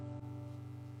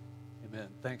Amen.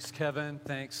 Thanks, Kevin.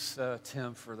 Thanks,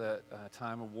 Tim, for that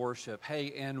time of worship.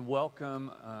 Hey, and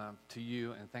welcome to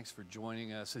you, and thanks for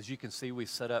joining us. As you can see, we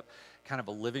set up kind of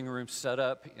a living room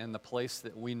setup in the place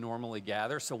that we normally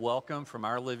gather. So welcome from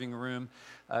our living room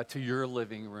to your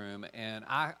living room. And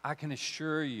I can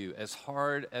assure you, as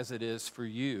hard as it is for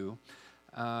you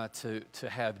to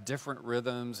have different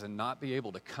rhythms and not be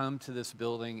able to come to this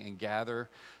building and gather,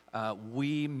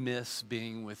 we miss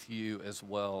being with you as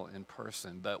well in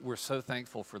person. But we're so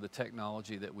thankful for the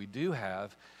technology that we do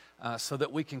have so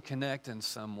that we can connect in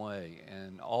some way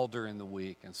and all during the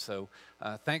week. And so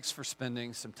thanks for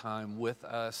spending some time with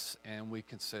us, and we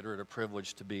consider it a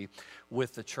privilege to be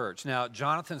with the church. Now,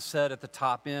 Jonathan said at the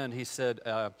top end, he said,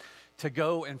 to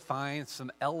go and find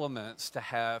some elements to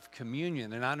have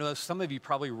communion. And I know some of you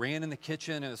probably ran in the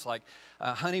kitchen and it's like,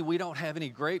 honey, we don't have any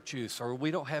grape juice, or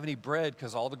we don't have any bread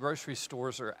because all the grocery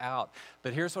stores are out.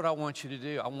 But here's what I want you to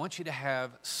do. I want you to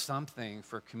have something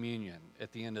for communion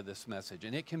at the end of this message.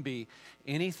 And it can be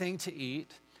anything to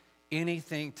eat,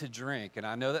 anything to drink. And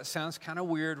I know that sounds kind of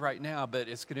weird right now, but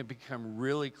it's going to become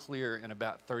really clear in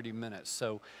about 30 minutes.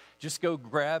 So just go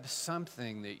grab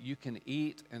something that you can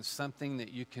eat and something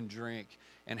that you can drink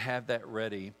and have that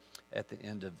ready at the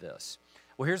end of this.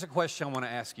 Well, here's a question I want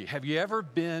to ask you. Have you ever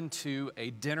been to a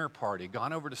dinner party,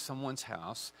 gone over to someone's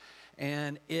house,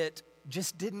 and it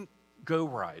just didn't go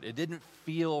right? It didn't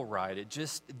feel right. It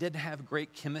didn't have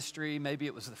great chemistry. Maybe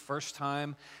it was the first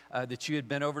time that you had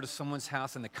been over to someone's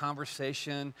house and the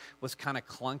conversation was kind of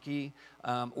clunky.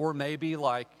 Or maybe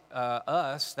like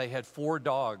us, they had 4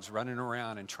 dogs running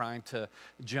around and trying to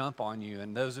jump on you.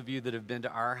 And those of you that have been to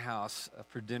our house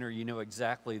for dinner, you know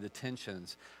exactly the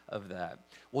tensions of that.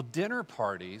 Well, dinner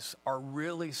parties are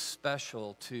really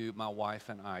special to my wife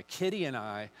and I. Kitty and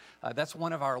I, that's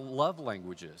one of our love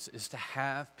languages, is to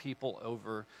have people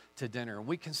over to dinner. And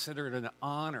we consider it an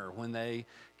honor when they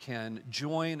can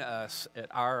join us at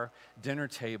our dinner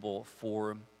table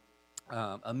for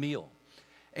a meal.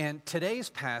 And today's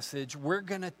passage, we're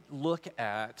going to look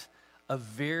at a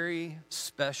very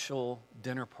special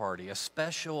dinner party, a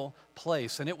special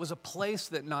place. And it was a place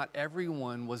that not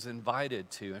everyone was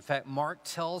invited to. In fact, Mark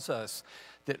tells us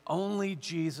that only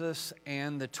Jesus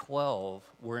and the 12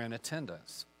 were in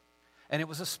attendance. And it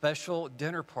was a special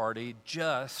dinner party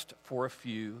just for a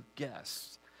few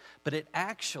guests. But it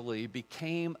actually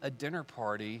became a dinner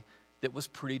party that was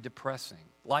pretty depressing.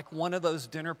 Like one of those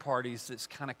dinner parties that's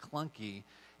kind of clunky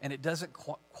and it doesn't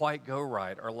quite go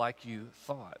right or like you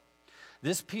thought.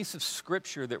 This piece of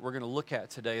scripture that we're going to look at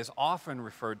today is often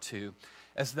referred to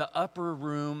as the Upper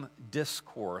Room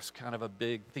Discourse, kind of a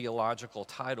big theological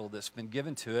title that's been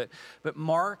given to it. But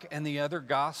Mark and the other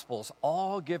Gospels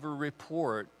all give a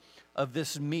report of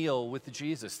this meal with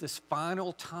Jesus, this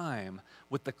final time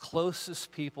with the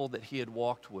closest people that he had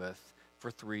walked with for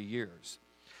 3 years.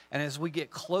 And as we get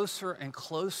closer and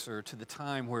closer to the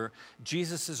time where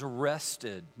Jesus is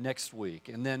arrested next week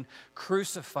and then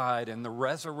crucified and the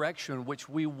resurrection, which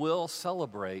we will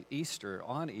celebrate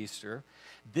on Easter,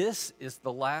 this is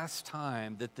the last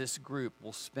time that this group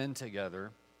will spend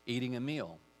together eating a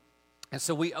meal. And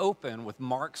so we open with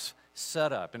Mark's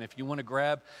setup. And if you want to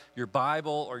grab your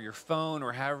Bible or your phone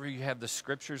or however you have the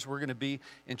scriptures, we're going to be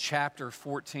in chapter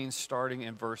 14, starting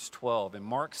in verse 12. And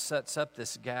Mark sets up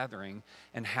this gathering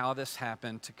and how this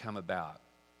happened to come about.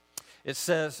 It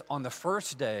says, on the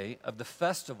first day of the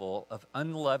festival of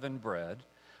unleavened bread,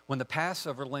 when the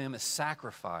Passover lamb is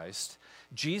sacrificed,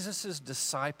 Jesus'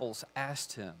 disciples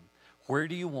asked him, where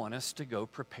do you want us to go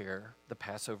prepare the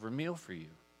Passover meal for you?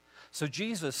 So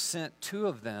Jesus sent 2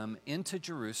 of them into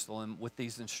Jerusalem with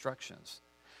these instructions.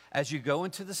 As you go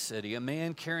into the city, a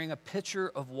man carrying a pitcher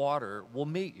of water will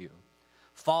meet you.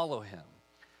 Follow him.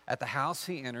 At the house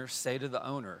he enters, say to the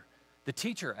owner, the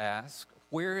teacher asks,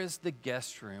 where is the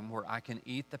guest room where I can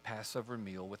eat the Passover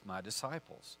meal with my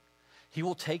disciples? He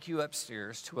will take you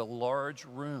upstairs to a large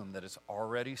room that is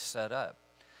already set up.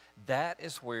 That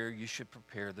is where you should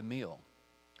prepare the meal.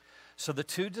 So the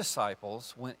 2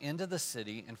 disciples went into the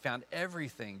city and found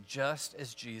everything just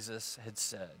as Jesus had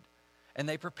said. And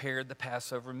they prepared the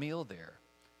Passover meal there.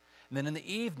 And then in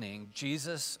the evening,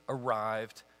 Jesus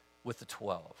arrived with the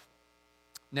 12.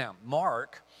 Now,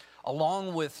 Mark,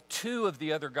 along with 2 of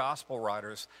the other gospel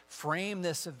writers, frame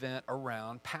this event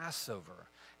around Passover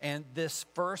and this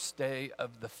first day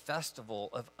of the festival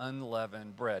of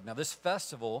unleavened bread. Now, this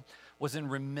festival was in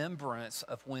remembrance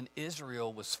of when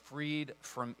Israel was freed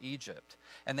from Egypt.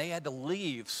 And they had to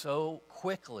leave so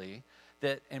quickly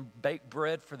and bake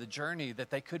bread for the journey, that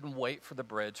they couldn't wait for the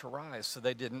bread to rise, so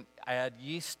they didn't add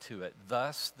yeast to it.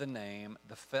 Thus the name,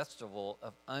 the Festival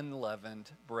of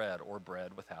Unleavened Bread, or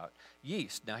bread without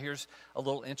yeast. Now here's a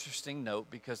little interesting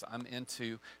note, because I'm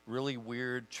into really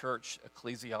weird church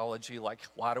ecclesiology, like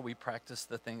why do we practice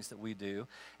the things that we do,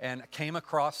 and I came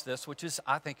across this, which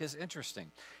I think is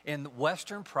interesting. In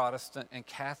Western Protestant and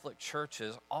Catholic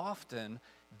churches, often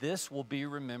this will be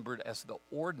remembered as the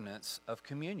ordinance of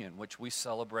communion, which we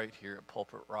celebrate here at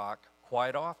Pulpit Rock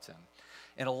quite often.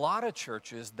 In a lot of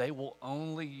churches, they will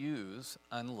only use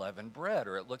unleavened bread,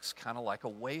 or it looks kind of like a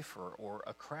wafer or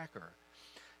a cracker.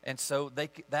 And so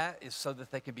that is so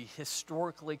that they can be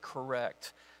historically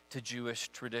correct to Jewish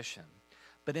tradition.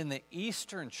 But in the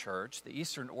Eastern Church, the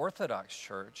Eastern Orthodox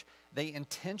Church, they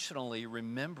intentionally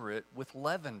remember it with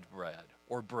leavened bread,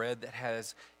 or bread that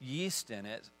has yeast in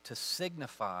it, to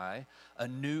signify a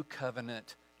new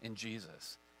covenant in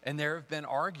Jesus. And there have been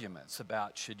arguments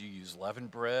about, should you use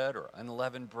leavened bread or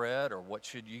unleavened bread, or what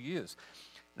should you use?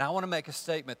 Now, I want to make a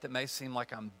statement that may seem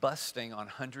like I'm busting on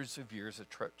hundreds of years of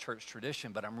church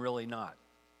tradition, but I'm really not.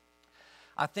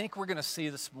 I think we're going to see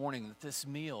this morning that this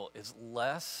meal is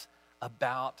less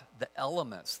about the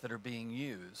elements that are being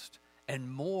used and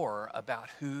more about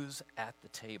who's at the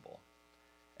table.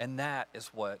 And that is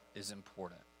what is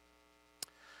important.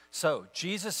 So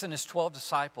Jesus and his 12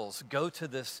 disciples go to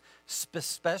this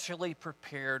specially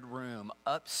prepared room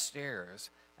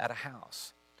upstairs at a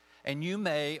house. And you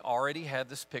may already have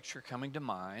this picture coming to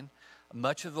mind.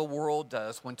 Much of the world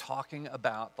does when talking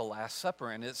about the Last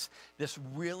Supper. And it's this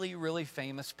really, really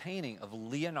famous painting of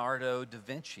Leonardo da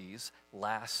Vinci's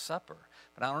Last Supper.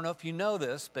 But I don't know if you know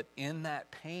this, but in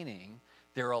that painting,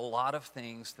 there are a lot of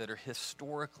things that are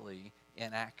historically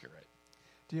inaccurate.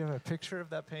 Do you have a picture of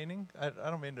that painting? I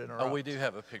don't mean to interrupt. Oh, we do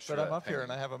have a picture of that But I'm up painting. here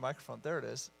and I have a microphone. There it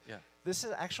is. Yeah. This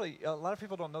is actually, a lot of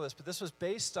people don't know this, but this was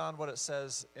based on what it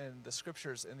says in the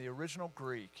scriptures in the original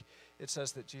Greek. It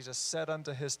says that Jesus said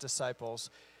unto his disciples,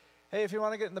 hey, if you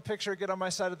want to get in the picture, get on my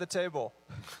side of the table.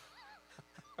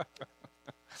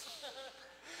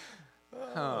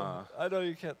 I know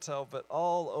you can't tell, but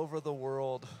all over the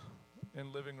world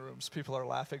in living rooms, people are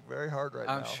laughing very hard right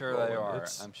now. I'm sure they are.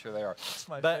 I'm sure they are. It's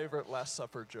my favorite Last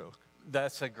Supper joke.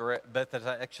 That's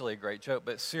actually a great joke.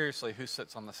 But seriously, who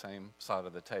sits on the same side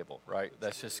of the table, right?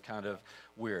 That's just kind of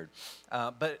weird.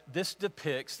 But this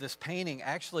painting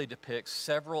actually depicts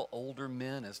several older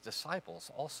men as disciples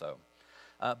also.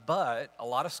 But a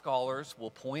lot of scholars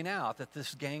will point out that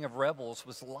this gang of rebels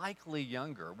was likely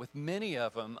younger, with many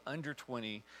of them under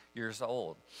 20 years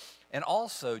old. And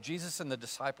also, Jesus and the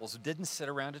disciples didn't sit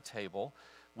around a table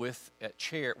with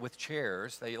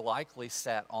chairs. They likely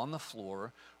sat on the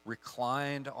floor,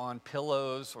 reclined on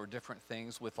pillows or different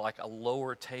things, with like a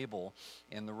lower table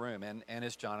in the room. And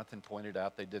as Jonathan pointed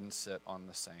out, they didn't sit on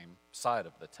the same side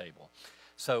of the table.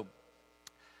 So,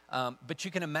 but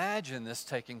you can imagine this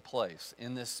taking place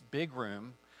in this big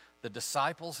room, the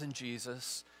disciples and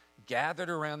Jesus gathered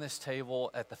around this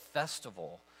table at the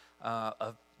festival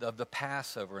of the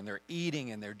Passover, and they're eating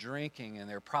and they're drinking and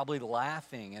they're probably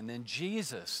laughing. And then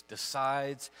Jesus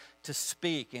decides to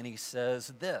speak, and he says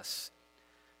this: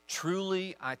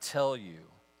 truly I tell you,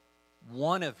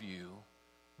 one of you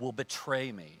will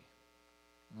betray me,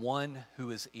 one who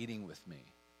is eating with me.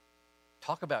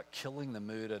 Talk about killing the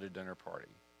mood at a dinner party.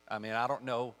 I mean, I don't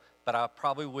know, but I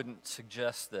probably wouldn't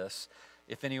suggest this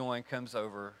if anyone comes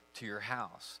over to your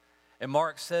house. And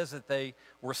Mark says that they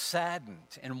were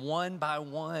saddened, and one by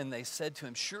one they said to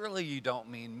him, surely you don't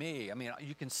mean me. I mean,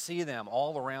 you can see them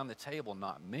all around the table,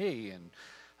 not me, and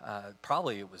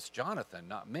probably it was Jonathan,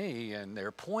 not me, and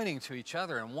they're pointing to each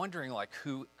other and wondering, like,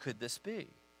 who could this be?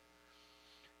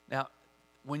 Now,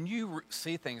 when you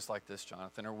see things like this,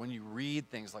 Jonathan, or when you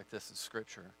read things like this in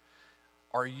Scripture,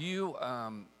 are you,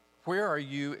 where are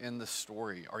you in the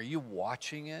story? Are you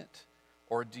watching it,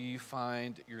 or do you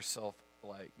find yourself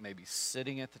like maybe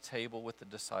sitting at the table with the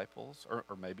disciples, or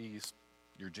maybe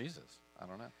you're Jesus? I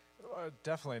don't know.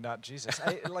 Definitely not Jesus.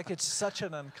 It's such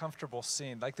an uncomfortable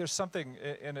scene. Like, there's something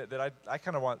in it that I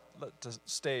kind of want to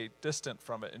stay distant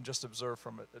from it and just observe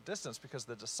from a distance, because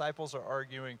the disciples are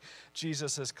arguing.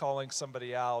 Jesus is calling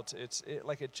somebody out.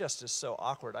 It just is so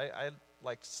awkward. I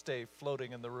like stay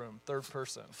floating in the room, third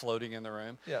person. Floating in the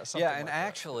room? Yeah, something yeah, and like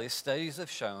actually, studies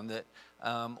have shown that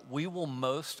we will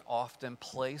most often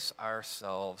place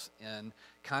ourselves in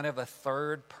kind of a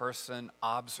third-person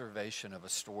observation of a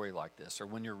story like this, or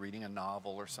when you're reading a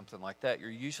novel or something like that, you're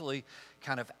usually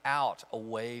kind of out,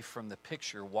 away from the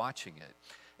picture, watching it.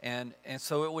 And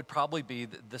so it would probably be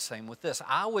the same with this.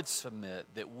 I would submit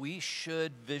that we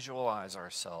should visualize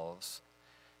ourselves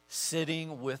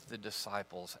sitting with the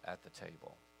disciples at the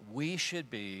table. We should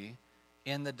be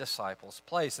in the disciples'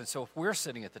 place. And so if we're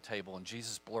sitting at the table and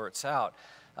Jesus blurts out,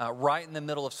 right in the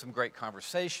middle of some great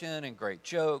conversation and great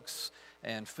jokes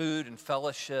and food and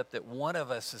fellowship, that one of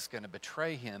us is going to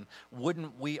betray him,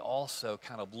 wouldn't we also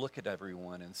kind of look at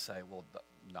everyone and say, well,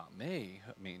 not me.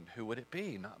 I mean, who would it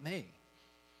be? Not me.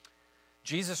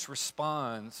 Jesus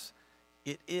responds,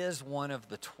 "It is one of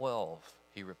the 12,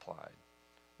 he replied,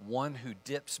 one who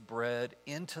dips bread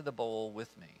into the bowl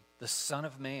with me. The Son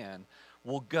of Man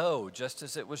will go just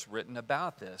as it was written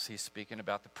about this." He's speaking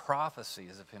about the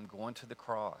prophecies of him going to the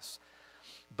cross.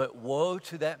 "But woe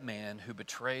to that man who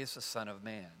betrays the Son of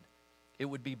Man. It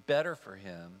would be better for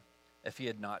him if he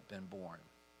had not been born."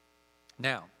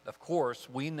 Now, of course,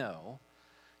 we know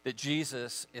that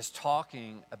Jesus is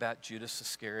talking about Judas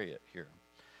Iscariot here.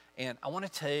 And I want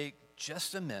to take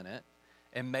just a minute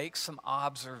and make some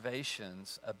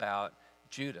observations about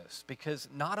Judas, because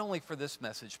not only for this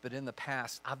message, but in the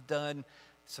past, I've done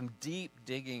some deep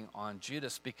digging on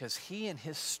Judas because he and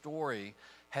his story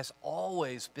has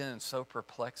always been so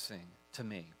perplexing to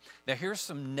me. Now, here's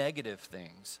some negative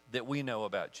things that we know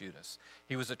about Judas.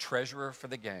 He was a treasurer for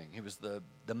the gang. He was the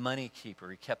money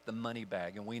keeper. He kept the money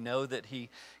bag. And we know that he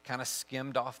kind of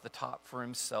skimmed off the top for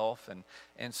himself.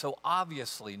 And so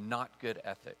obviously not good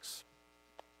ethics.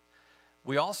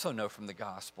 We also know from the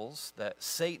Gospels that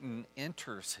Satan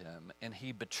enters him and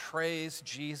he betrays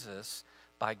Jesus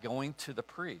by going to the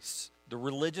priests, the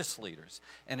religious leaders,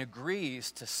 and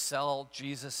agrees to sell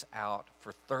Jesus out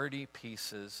for 30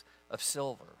 pieces of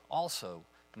silver. Also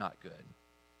not good.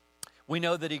 We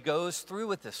know that he goes through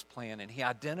with this plan and he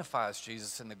identifies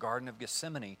Jesus in the Garden of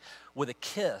Gethsemane with a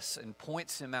kiss and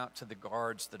points him out to the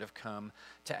guards that have come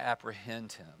to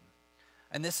apprehend him.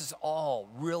 And this is all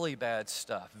really bad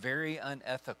stuff, very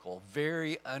unethical,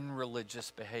 very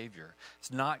unreligious behavior.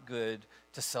 It's not good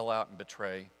to sell out and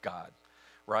betray God,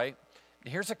 right?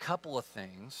 Here's a couple of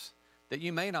things that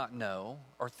you may not know,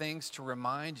 or things to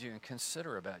remind you and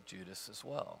consider about Judas as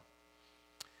well.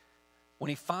 When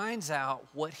he finds out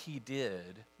what he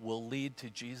did will lead to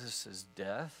Jesus'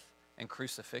 death and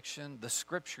crucifixion, the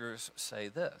scriptures say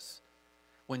this: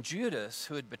 when Judas,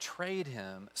 who had betrayed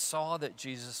him, saw that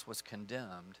Jesus was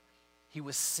condemned, he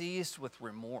was seized with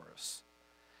remorse,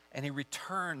 and he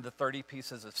returned the 30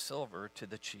 pieces of silver to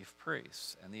the chief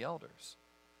priests and the elders.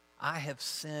 "I have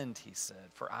sinned," he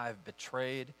said, "for I have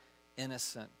betrayed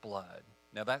innocent blood."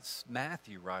 Now that's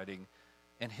Matthew writing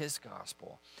in his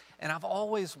gospel. And I've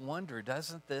always wondered,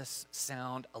 doesn't this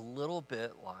sound a little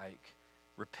bit like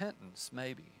repentance,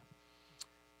 maybe?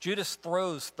 Judas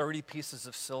throws 30 pieces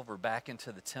of silver back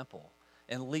into the temple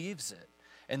and leaves it.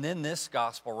 And then this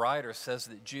gospel writer says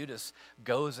that Judas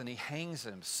goes and he hangs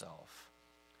himself.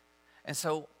 And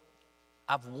so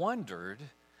I've wondered,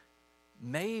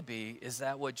 maybe is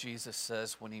that what Jesus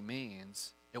says when he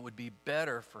means it would be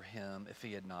better for him if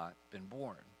he had not been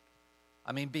born?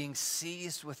 I mean, being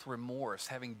seized with remorse,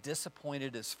 having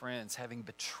disappointed his friends, having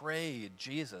betrayed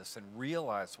Jesus and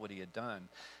realized what he had done,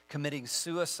 committing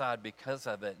suicide because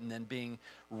of it, and then being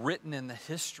written in the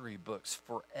history books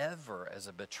forever as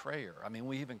a betrayer. I mean,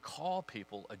 we even call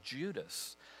people a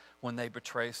Judas when they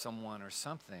betray someone or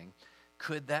something.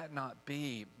 Could that not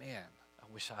be, man, I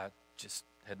wish I just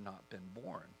had not been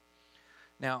born?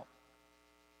 Now,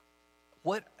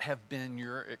 what have been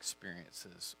your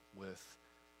experiences with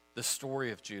the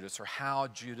story of Judas, or how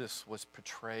Judas was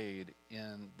portrayed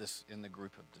in the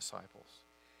group of disciples?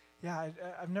 Yeah,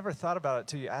 I've never thought about it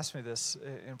until you asked me this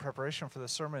in preparation for the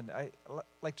sermon.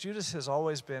 Like Judas has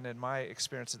always been, in my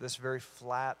experience, this very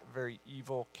flat, very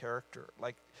evil character.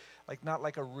 Like not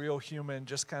like a real human,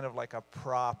 just kind of like a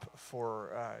prop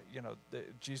for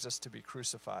Jesus to be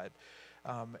crucified.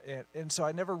 And so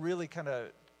I never really kind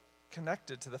of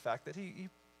connected to the fact that he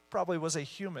probably was a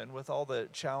human with all the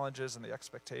challenges and the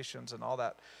expectations and all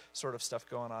that sort of stuff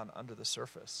going on under the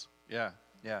surface. Yeah.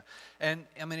 And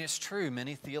I mean, it's true,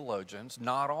 many theologians,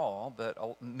 not all, but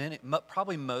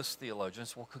probably most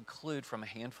theologians will conclude from a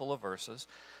handful of verses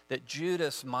that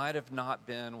Judas might have not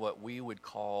been what we would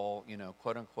call,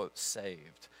 quote unquote,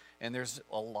 saved. And there's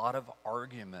a lot of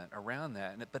argument around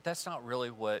that. But that's not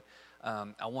really what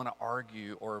I want to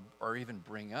argue or even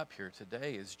bring up here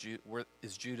today. Is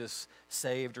Judas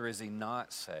saved or is he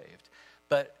not saved?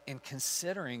 But in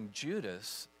considering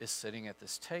Judas is sitting at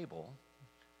this table,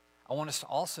 I want us to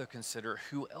also consider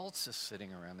who else is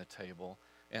sitting around the table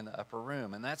in the upper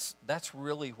room. And that's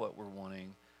really what we're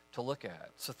wanting to look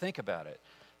at. So think about it.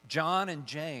 John and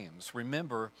James,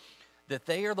 remember that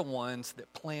they are the ones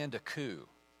that planned a coup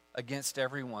against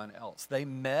everyone else. They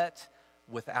met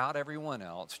without everyone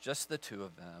else, just the two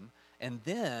of them, and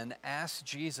then asked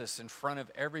Jesus in front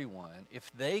of everyone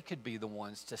if they could be the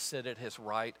ones to sit at his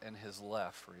right and his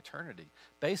left for eternity,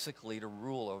 basically to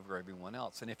rule over everyone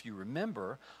else. And if you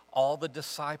remember, all the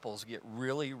disciples get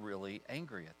really, really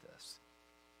angry at this.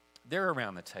 They're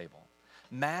around the table.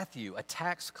 Matthew, a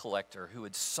tax collector who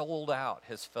had sold out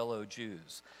his fellow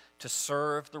Jews to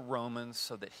serve the Romans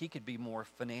so that he could be more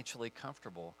financially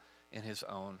comfortable in his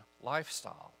own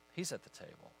lifestyle, he's at the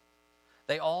table.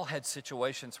 They all had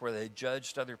situations where they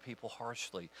judged other people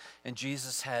harshly, and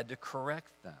Jesus had to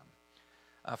correct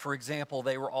them. For example,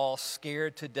 they were all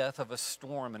scared to death of a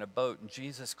storm in a boat, and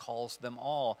Jesus calls them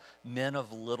all men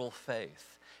of little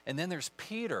faith. And then there's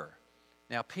Peter.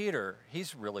 Now, Peter,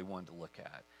 he's really one to look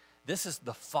at. This is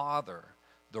the father,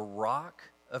 the rock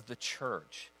of the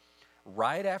church.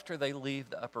 Right after they leave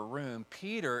the upper room,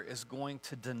 Peter is going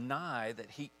to deny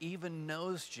that he even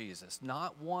knows Jesus,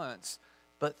 not once,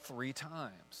 but 3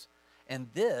 times. And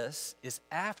this is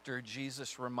after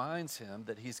Jesus reminds him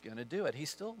that he's going to do it. He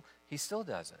still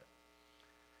does it.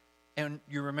 And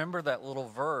you remember that little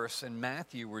verse in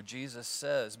Matthew where Jesus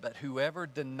says, "But whoever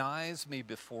denies me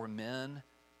before men,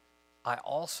 I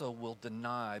also will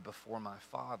deny before my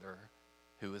Father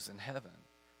who is in heaven."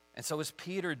 And so is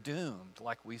Peter doomed,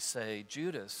 like we say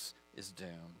Judas is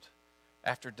doomed,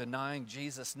 after denying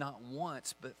Jesus not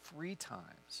once, but 3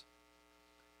 times?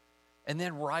 And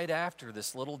then right after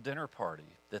this little dinner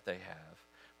party that they have,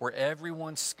 where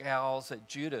everyone scowls at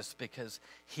Judas because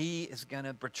he is going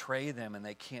to betray them and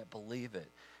they can't believe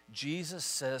it, Jesus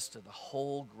says to the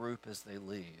whole group as they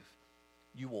leave,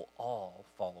 "You will all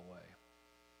fall away."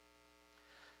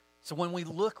 So when we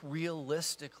look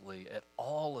realistically at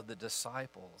all of the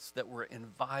disciples that were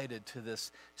invited to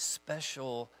this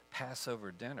special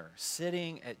Passover dinner,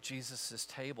 sitting at Jesus'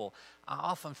 table, I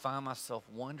often find myself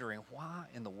wondering, why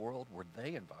in the world were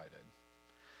they invited?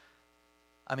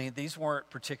 I mean, these weren't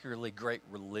particularly great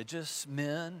religious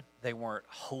men. They weren't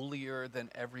holier than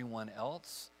everyone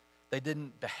else. They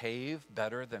didn't behave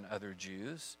better than other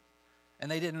Jews.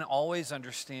 And they didn't always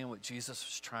understand what Jesus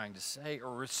was trying to say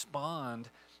or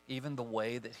respond even the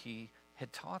way that he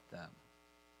had taught them.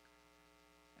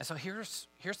 And so here's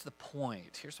the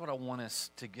point. Here's what I want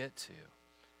us to get to,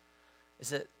 is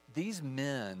that these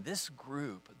men, this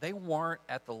group, they weren't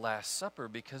at the Last Supper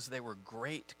because they were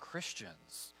great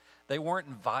Christians. They weren't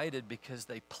invited because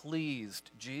they pleased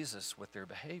Jesus with their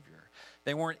behavior.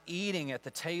 They weren't eating at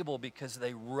the table because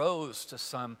they rose to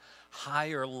some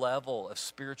higher level of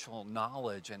spiritual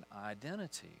knowledge and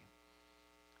identity.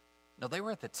 No, they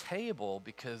were at the table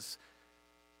because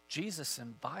Jesus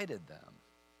invited them.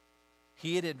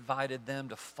 He had invited them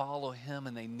to follow him,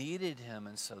 and they needed him,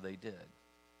 and so they did.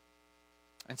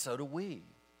 And so do we.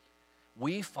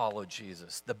 We follow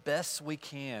Jesus the best we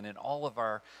can in all of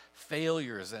our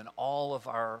failures and all of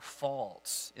our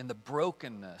faults, in the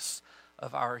brokenness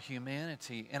of our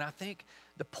humanity. And I think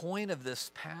the point of this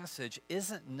passage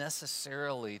isn't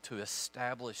necessarily to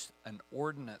establish an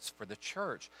ordinance for the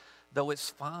church, though it's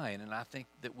fine, and I think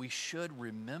that we should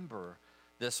remember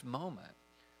this moment.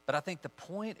 But I think the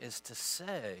point is to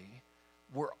say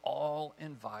we're all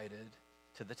invited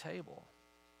to the table.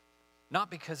 Not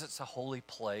because it's a holy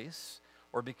place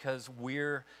or because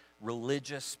we're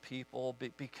religious people,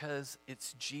 but because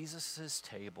it's Jesus'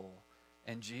 table,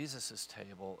 and Jesus'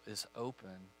 table is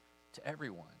open to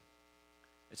everyone.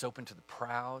 It's open to the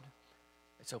proud.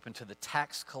 It's open to the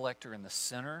tax collector in the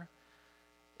sinner.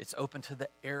 It's open to the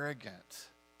arrogant.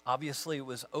 Obviously, it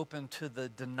was open to the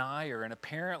denier, and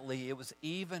apparently it was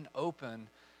even open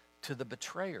to the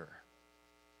betrayer.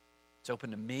 It's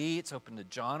open to me, it's open to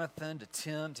Jonathan, to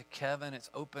Tim, to Kevin, it's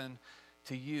open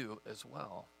to you as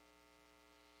well.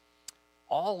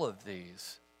 All of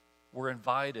these were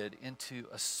invited into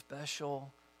a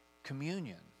special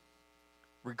communion,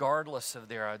 regardless of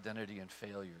their identity and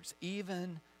failures.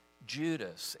 Even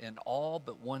Judas, in all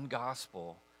but one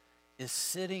gospel, is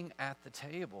sitting at the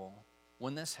table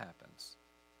when this happens.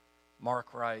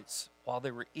 Mark writes, "While they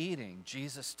were eating,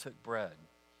 Jesus took bread,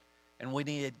 and when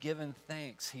he had given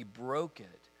thanks, he broke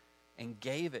it and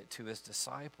gave it to his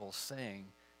disciples,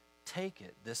 saying, 'Take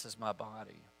it, this is my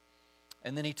body.'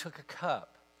 And then he took a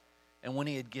cup, and when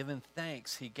he had given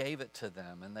thanks, he gave it to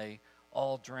them, and they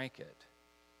all drank it.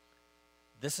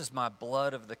 'This is my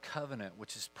blood of the covenant,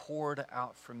 which is poured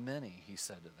out for many,' he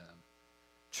said to them.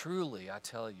 'Truly, I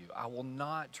tell you, I will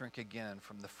not drink again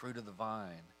from the fruit of the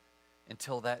vine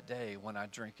until that day when I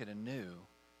drink it anew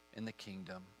in the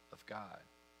kingdom of God.'"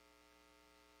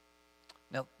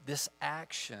 Now, this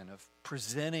action of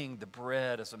presenting the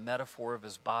bread as a metaphor of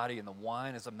his body and the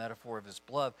wine as a metaphor of his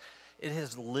blood, it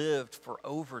has lived for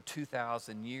over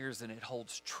 2,000 years, and it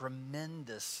holds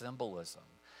tremendous symbolism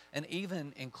and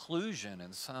even inclusion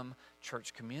in some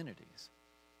church communities.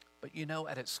 But you know,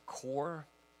 at its core,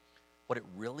 what it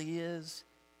really is,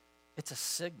 it's a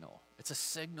signal. It's a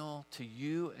signal to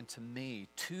you and to me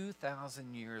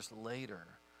 2,000 years later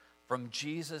from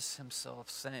Jesus himself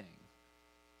saying,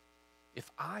 if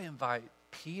I invite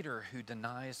Peter, who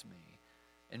denies me,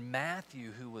 and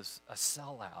Matthew, who was a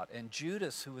sellout, and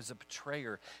Judas, who was a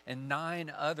betrayer, and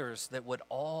 9 others that would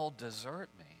all desert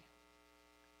me,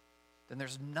 then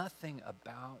there's nothing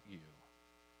about you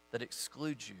that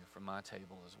excludes you from my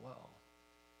table as well.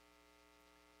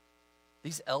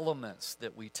 These elements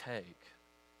that we take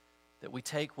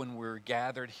when we're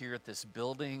gathered here at this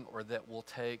building, or that we'll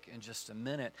take in just a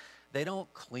minute, they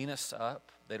don't clean us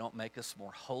up. They don't make us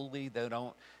more holy. They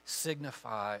don't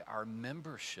signify our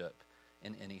membership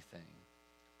in anything.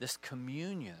 This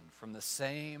communion, from the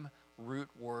same root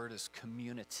word as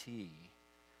community,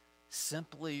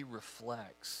 simply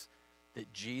reflects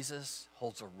that Jesus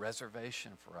holds a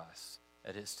reservation for us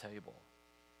at his table.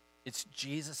 It's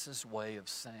Jesus' way of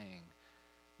saying,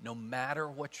 no matter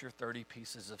what your 30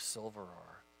 pieces of silver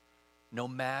are, no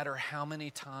matter how many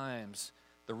times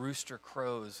the rooster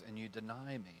crows and you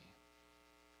deny me,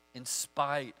 in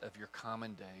spite of your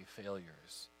common day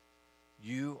failures,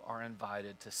 you are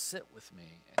invited to sit with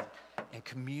me and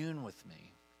commune with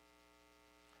me.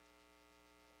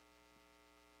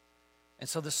 And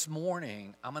so this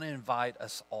morning, I'm going to invite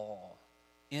us all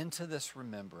into this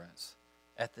remembrance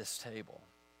at this table.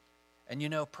 And you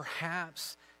know,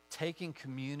 perhaps taking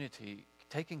communion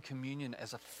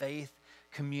as a faith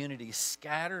community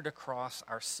scattered across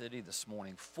our city this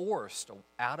morning, forced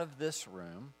out of this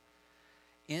room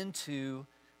into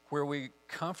where we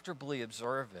comfortably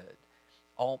observe it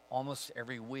almost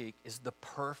every week, is the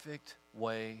perfect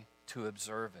way to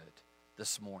observe it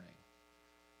this morning.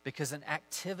 Because an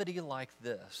activity like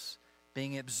this,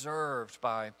 being observed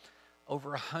by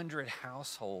over 100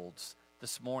 households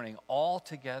this morning, all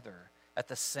together at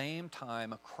the same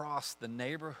time across the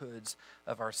neighborhoods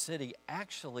of our city,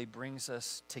 actually brings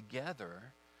us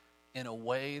together in a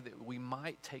way that we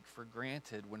might take for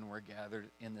granted when we're gathered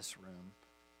in this room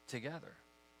together.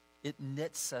 It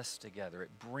knits us together.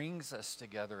 It brings us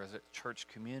together as a church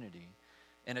community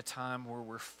in a time where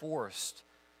we're forced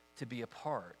to be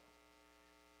apart.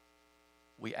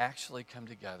 We actually come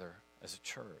together as a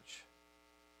church.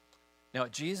 Now,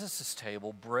 at Jesus'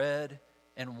 table, bread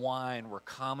and wine were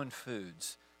common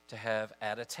foods to have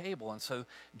at a table. And so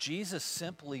Jesus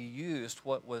simply used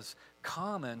what was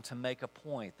common to make a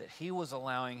point, that he was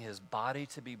allowing his body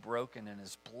to be broken and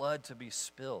his blood to be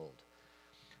spilled,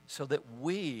 so that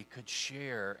we could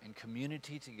share in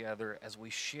community together as we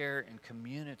share in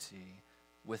community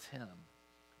with him.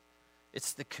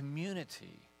 It's the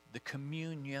community, the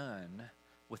communion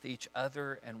with each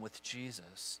other and with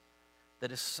Jesus,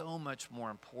 that is so much more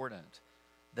important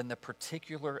than the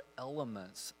particular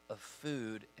elements of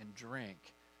food and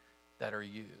drink that are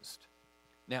used.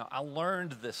 Now, I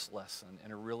learned this lesson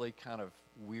in a really kind of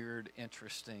weird,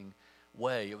 interesting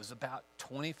way. It was about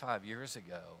 25 years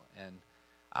ago, and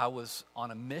I was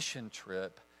on a mission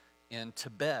trip in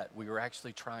Tibet. We were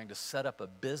actually trying to set up a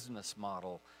business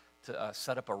model to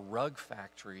set up a rug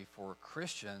factory for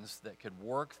Christians that could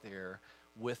work there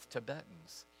with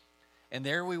Tibetans. And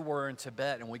there we were in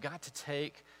Tibet, and we got to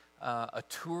take a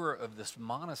tour of this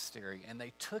monastery, and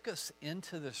they took us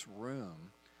into this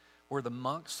room where the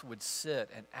monks would sit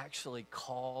and actually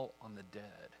call on the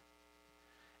dead.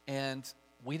 And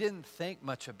we didn't think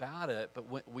much about it, but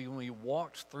when we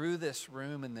walked through this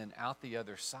room and then out the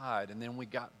other side, and then we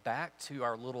got back to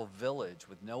our little village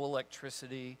with no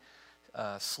electricity,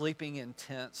 sleeping in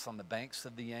tents on the banks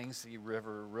of the Yangtze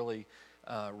River, really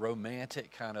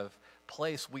romantic kind of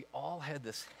place, we all had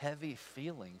this heavy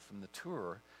feeling from the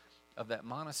tour of that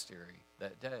monastery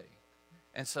that day.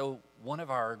 And so one of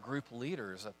our group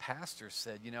leaders, a pastor,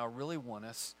 said, you know, I really want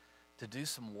us to do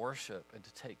some worship and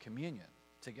to take communion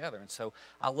together. And so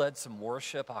I led some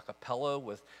worship a cappella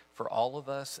for all of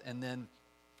us, and then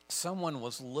someone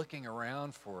was looking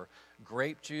around for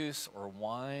grape juice or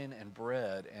wine and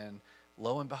bread, and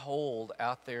lo and behold,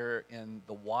 out there in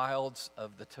the wilds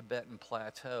of the Tibetan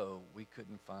plateau, we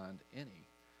couldn't find any.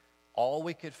 All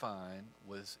we could find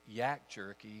was yak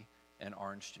jerky and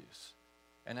orange juice.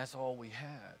 And that's all we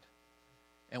had.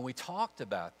 And we talked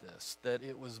about this, that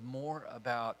it was more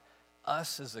about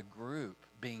us as a group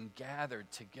being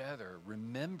gathered together,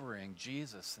 remembering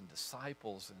Jesus and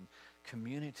disciples and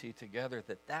community together,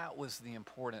 that was the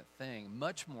important thing,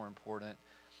 much more important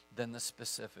than the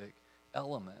specific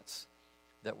elements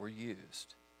that were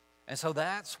used. And so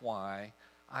that's why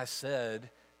I said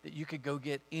that you could go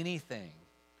get anything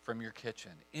from your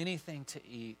kitchen, anything to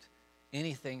eat,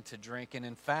 anything to drink. And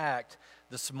in fact,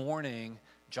 this morning,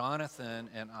 Jonathan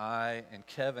and I and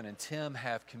Kevin and Tim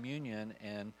have communion,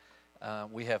 and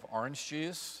we have orange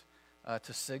juice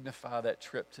to signify that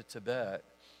trip to Tibet.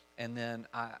 And then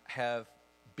I have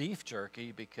beef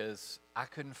jerky because I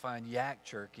couldn't find yak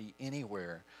jerky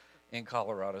anywhere in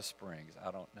Colorado Springs.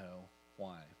 I don't know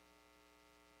why.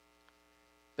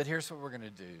 But here's what we're going to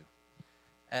do.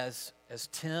 As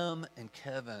Tim and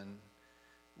Kevin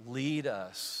lead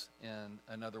us in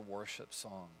another worship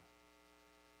song,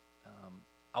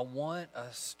 I want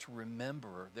us to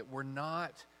remember that we're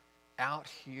not out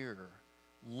here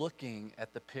looking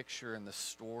at the picture and the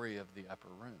story of the upper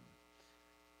room,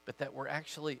 but that we're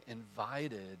actually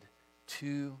invited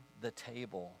to the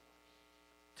table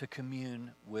to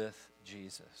commune with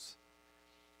Jesus.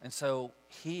 And so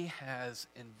he has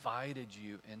invited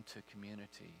you into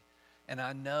community. And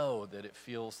I know that it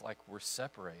feels like we're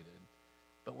separated,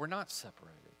 but we're not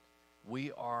separated.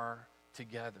 We are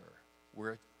together.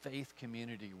 We're a faith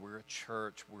community. We're a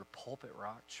church. We're Pulpit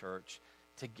Rock Church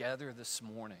together this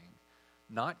morning.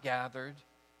 Not gathered,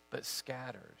 but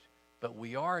scattered. But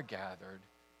we are gathered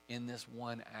in this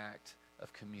one act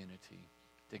of community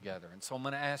together. And so I'm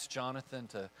going to ask Jonathan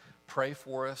to pray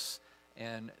for us.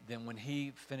 And then when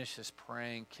he finishes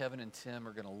praying, Kevin and Tim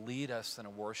are going to lead us in a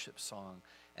worship song.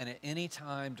 And at any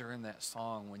time during that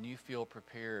song, when you feel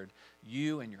prepared,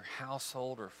 you and your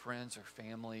household or friends or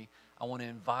family, I want to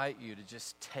invite you to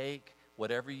just take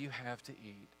whatever you have to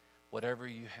eat, whatever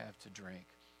you have to drink,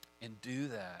 and do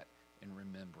that in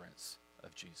remembrance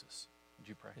of Jesus. Would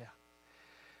you pray?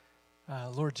 Yeah.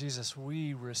 Lord Jesus,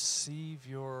 we receive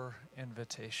your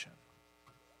invitation.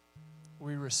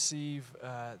 We receive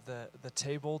the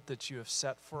table that you have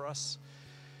set for us.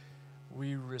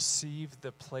 We receive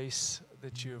the place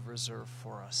that you have reserved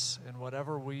for us. And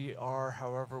whatever we are,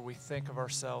 however we think of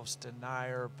ourselves,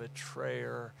 denier,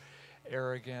 betrayer,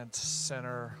 arrogant,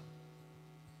 sinner,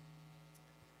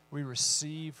 we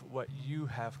receive what you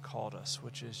have called us,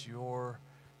 which is your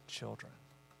children.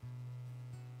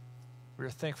 We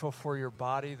are thankful for your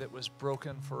body that was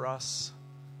broken for us.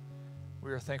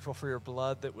 We are thankful for your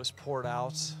blood that was poured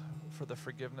out for the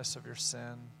forgiveness of your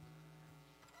sin.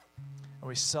 And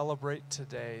we celebrate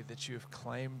today that you have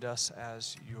claimed us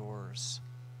as yours.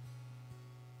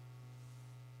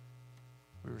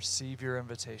 We receive your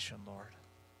invitation, Lord.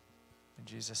 In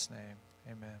Jesus' name,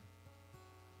 amen.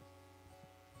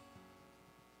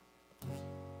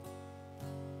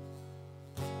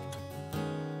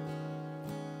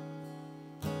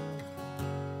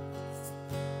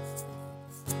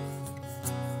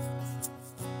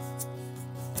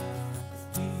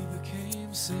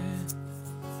 Sin,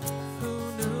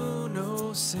 who knew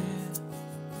no sin,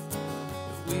 that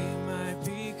we might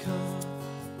become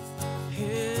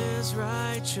his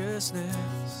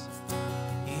righteousness.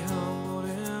 He humbled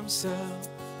himself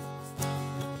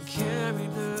and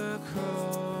carried the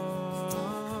cross.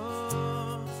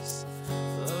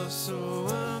 Love so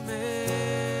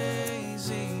amazing,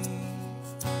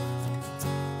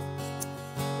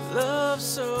 love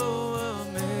so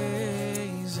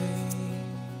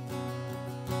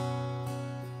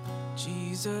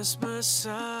Jesus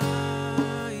Messiah,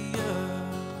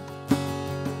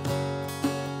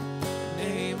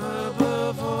 name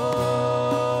above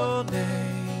all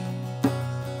names,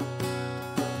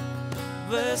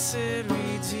 blessed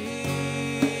Redeemer,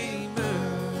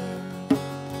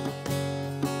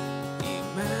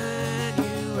 Emmanuel,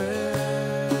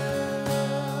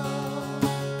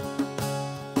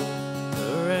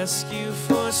 the rescue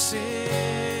for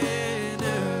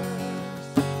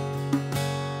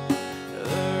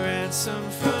ransom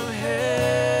from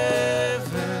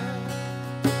heaven,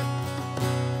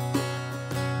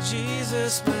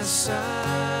 Jesus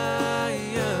Messiah,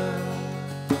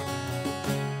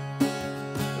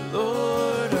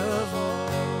 Lord of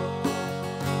all.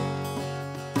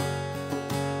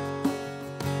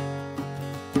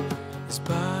 His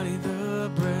body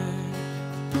the bread,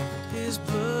 his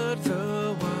blood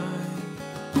the wine,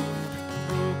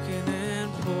 broken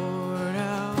and poured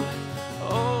out,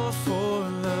 all for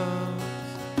love.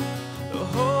 The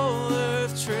whole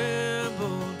earth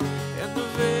trembled and the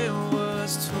veil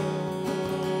was torn.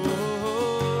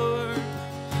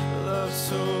 Love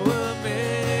so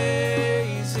amazing,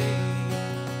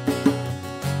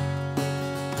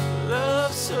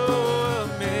 love so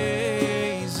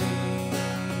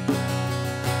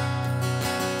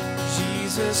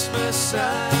Jesus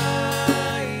Messiah,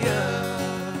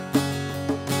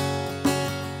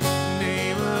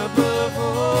 name above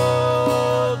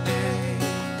all names,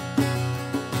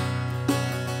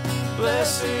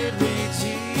 blessed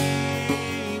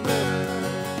Redeemer,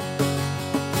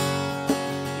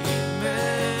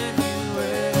 Emmanuel,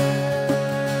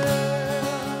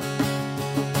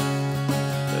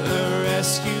 a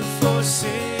rescue for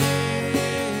sinners,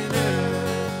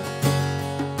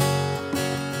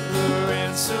 a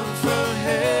ransom from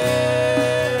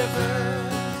heaven,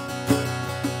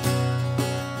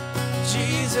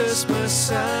 Jesus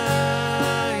Messiah,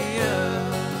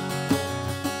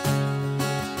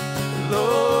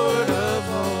 Lord of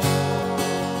all.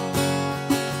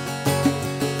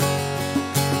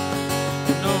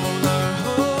 And all our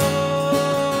hope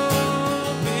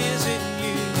is in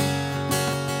you,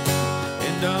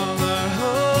 and all our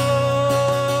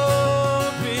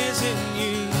hope is in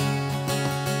you,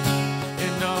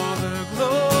 and all the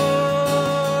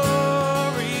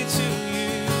glory to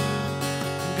you,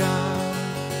 God,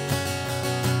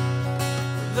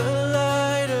 the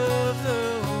light of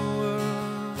the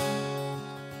world,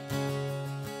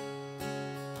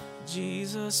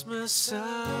 Jesus Messiah,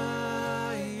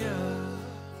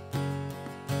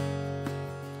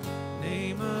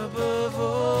 name above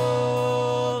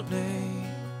all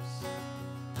names,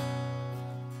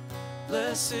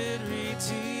 blessed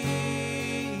Redeemer,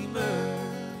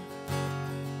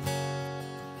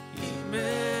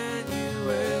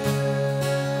 Emmanuel,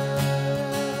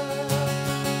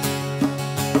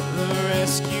 the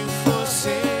rescue for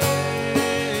sinners,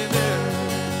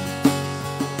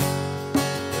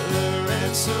 the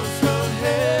ransom from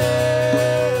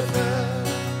heaven,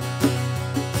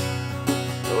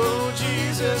 oh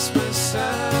Jesus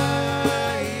Messiah,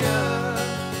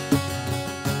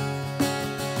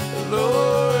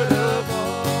 Lord of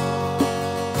all,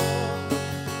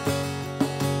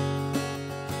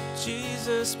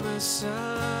 Jesus Messiah,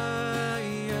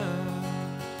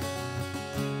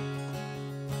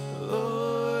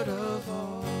 Lord of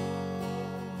all.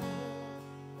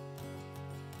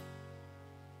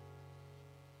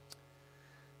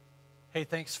 Hey,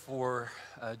 thanks for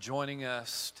joining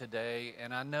us today.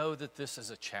 And I know that this is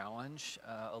a challenge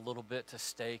a little bit to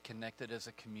stay connected as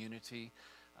a community,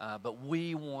 but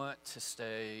we want to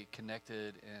stay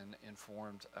connected and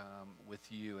informed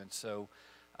with you. And so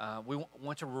we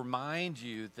want to remind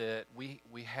you that we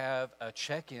have a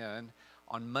check-in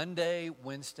on Monday,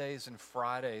 Wednesdays, and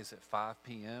Fridays at 5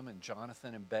 p.m. And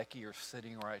Jonathan and Becky are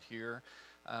sitting right here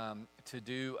to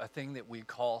do a thing that we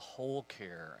call Whole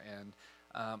Care. And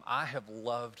I have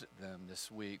loved them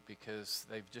this week because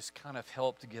they've just kind of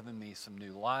helped given me some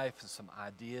new life and some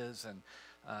ideas and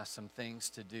some things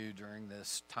to do during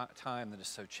this time that is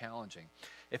so challenging.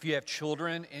 If you have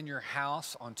children in your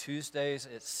house on Tuesdays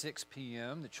at 6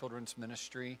 p.m., the children's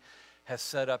ministry has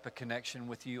set up a connection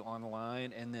with you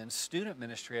online, and then student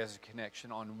ministry has a connection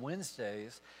on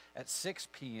Wednesdays at 6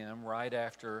 p.m. right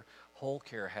after Whole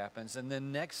Care happens. And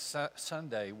then next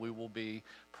Sunday, we will be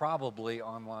probably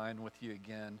online with you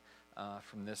again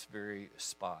from this very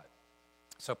spot.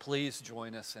 So please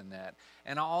join us in that.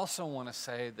 And I also want to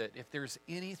say that if there's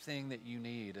anything that you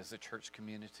need as a church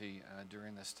community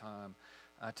during this time,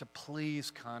 to please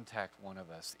contact one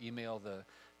of us. Email the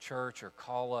church or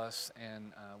call us,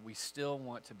 and we still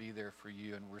want to be there for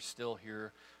you, and we're still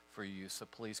here for you. So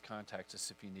please contact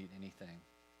us if you need anything.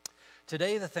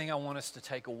 Today, the thing I want us to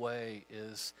take away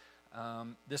is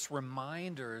this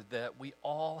reminder that we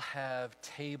all have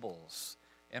tables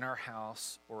in our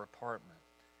house or apartment,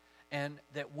 and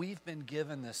that we've been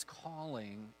given this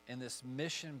calling and this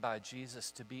mission by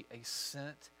Jesus to be a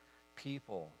sent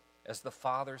people. As the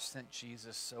Father sent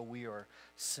Jesus, so we are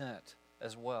sent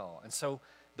as well. And so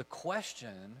the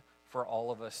question for all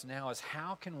of us now is,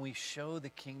 how can we show the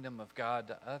kingdom of God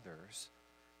to others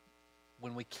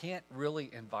when we can't really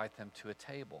invite them to a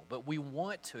table? But we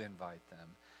want to invite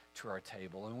them to our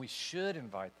table, and we should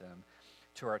invite them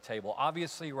to our table.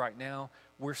 Obviously, right now,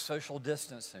 we're social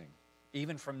distancing,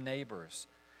 even from neighbors.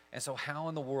 And so how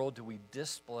in the world do we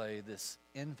display this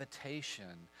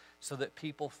invitation so that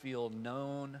people feel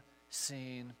known,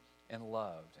 seen, and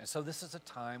loved? And so this is a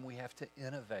time we have to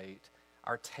innovate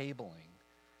our tabling.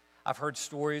 I've heard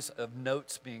stories of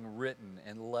notes being written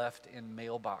and left in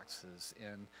mailboxes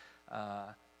in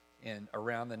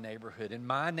around the neighborhood. In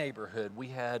my neighborhood, we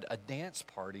had a dance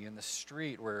party in the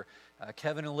street where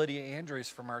Kevin and Lydia Andrews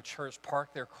from our church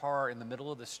parked their car in the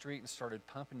middle of the street and started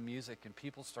pumping music, and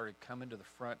people started coming to the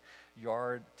front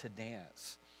yard to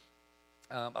dance.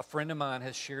 A friend of mine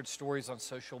has shared stories on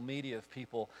social media of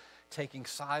people taking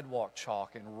sidewalk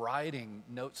chalk and writing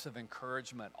notes of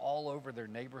encouragement all over their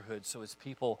neighborhood so as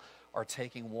people are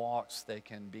taking walks, they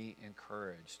can be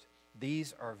encouraged.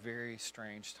 These are very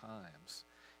strange times.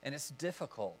 And it's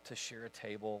difficult to share a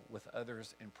table with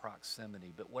others in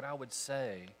proximity. But what I would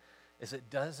say is it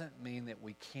doesn't mean that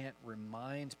we can't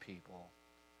remind people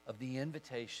of the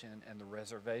invitation and the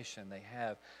reservation they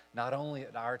have, not only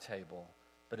at our table,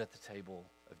 but at the table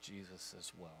of Jesus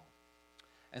as well.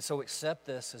 And so accept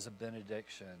this as a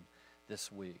benediction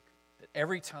this week, that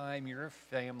every time your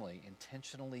family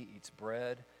intentionally eats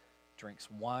bread, drinks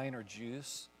wine or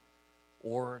juice,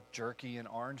 or jerky and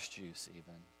orange juice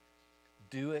even,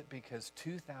 do it because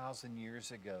 2,000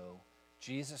 years ago,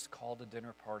 Jesus called a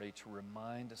dinner party to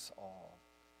remind us all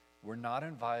we're not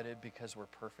invited because we're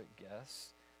perfect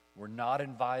guests. We're not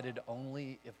invited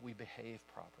only if we behave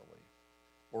properly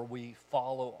or we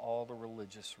follow all the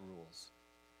religious rules.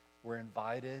 We're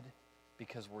invited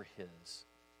because we're His.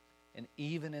 And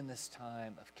even in this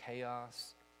time of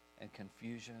chaos and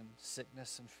confusion,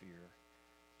 sickness and fear,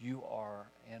 you are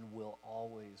and will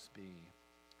always be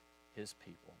His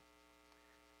people.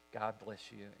 God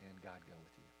bless you and God go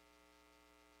with you.